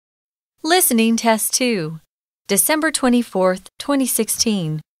Listening Test 2, December 24th,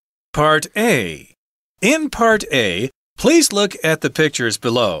 2016. Part A. In Part A, please look at the pictures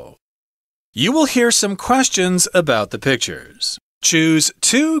below. You will hear some questions about the pictures. Choose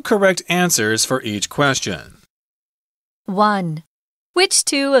 2 correct answers for each question. 1. Which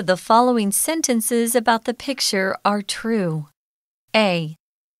 2 of the following sentences about the picture are true? A.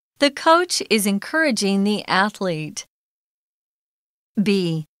 The coach is encouraging the athlete.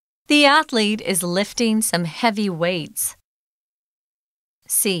 B. The athlete is lifting some heavy weights.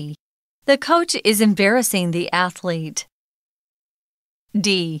 C. The coach is embarrassing the athlete.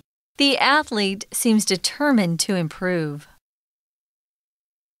 D. The athlete seems determined to improve.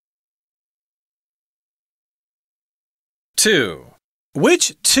 Two.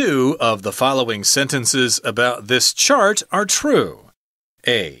 Which 2 of the following sentences about this chart are true?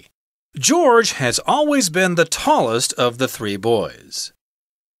 A. George has always been the tallest of the 3 boys.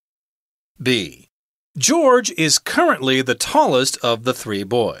 B. George is currently the tallest of the 3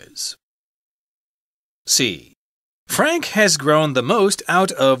 boys. C. Frank has grown the most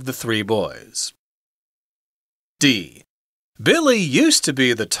out of the 3 boys. D. Billy used to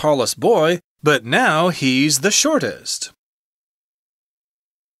be the tallest boy, but now he's the shortest.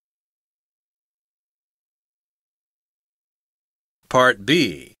 Part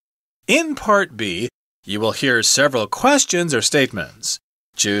B. In Part B, you will hear several questions or statements.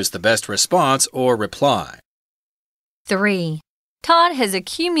 Choose the best response or reply. 3. Todd has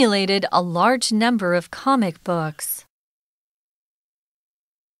accumulated a large number of comic books.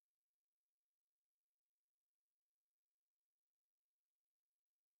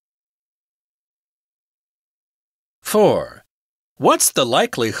 Four. What's the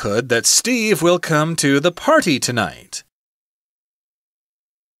likelihood that Steve will come to the party tonight?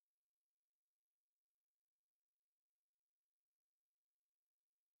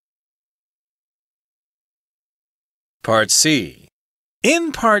 Part C.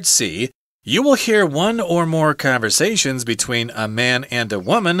 In Part C, you will hear 1 or more conversations between a man and a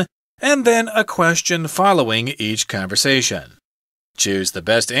woman, and then a question following each conversation. Choose the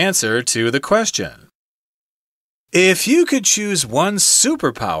best answer to the question. If you could choose one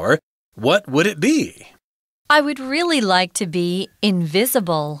superpower, what would it be? I would really like to be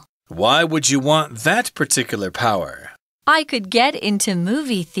invisible. Why would you want that particular power? I could get into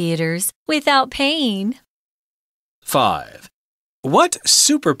movie theaters without paying. 5. What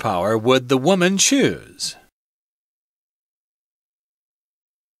superpower would the woman choose?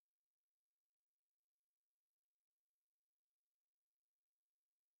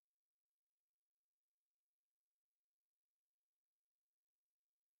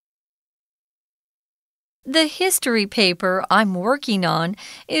 The history paper I'm working on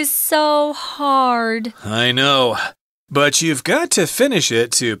is so hard. I know, but you've got to finish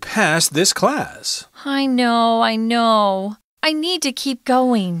it to pass this class. I know. I need to keep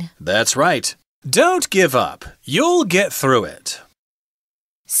going. That's right. Don't give up. You'll get through it.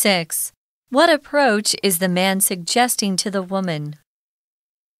 6. What approach is the man suggesting to the woman?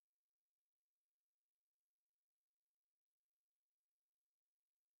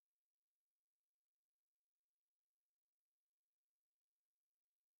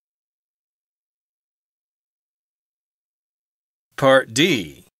 Part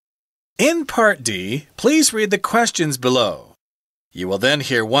D. In Part D, please read the questions below. You will then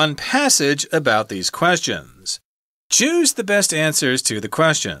hear 1 passage about these questions. Choose the best answers to the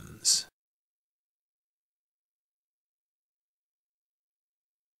questions.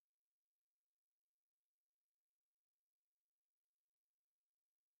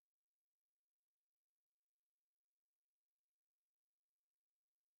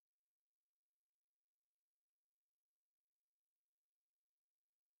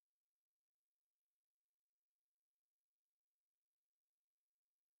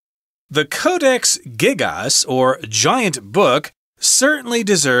 The Codex Gigas, or Giant Book, certainly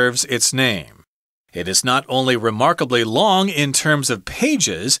deserves its name. It is not only remarkably long in terms of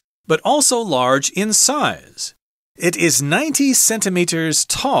pages, but also large in size. It is 90 centimeters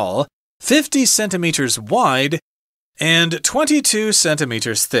tall, 50 centimeters wide, and 22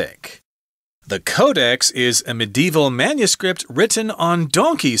 centimeters thick. The Codex is a medieval manuscript written on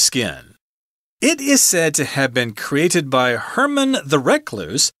donkey skin. It is said to have been created by Herman the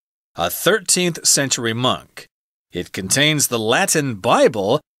Recluse, a 13th century monk. It contains the Latin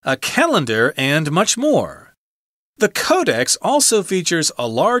Bible, a calendar, and much more. The Codex also features a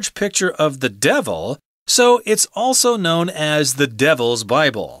large picture of the devil, so it's also known as the Devil's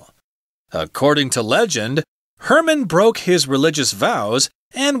Bible. According to legend, Herman broke his religious vows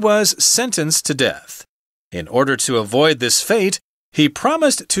and was sentenced to death. In order to avoid this fate, He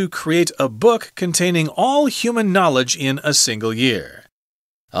promised to create a book containing all human knowledge in a single year.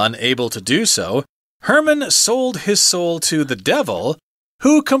 Unable to do so, Herman sold his soul to the devil,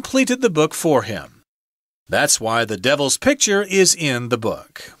 who completed the book for him. That's why the devil's picture is in the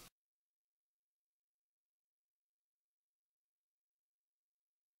book.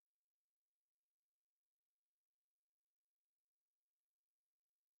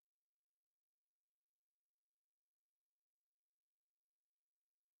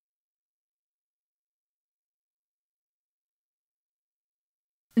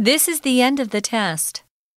 This is the end of the test.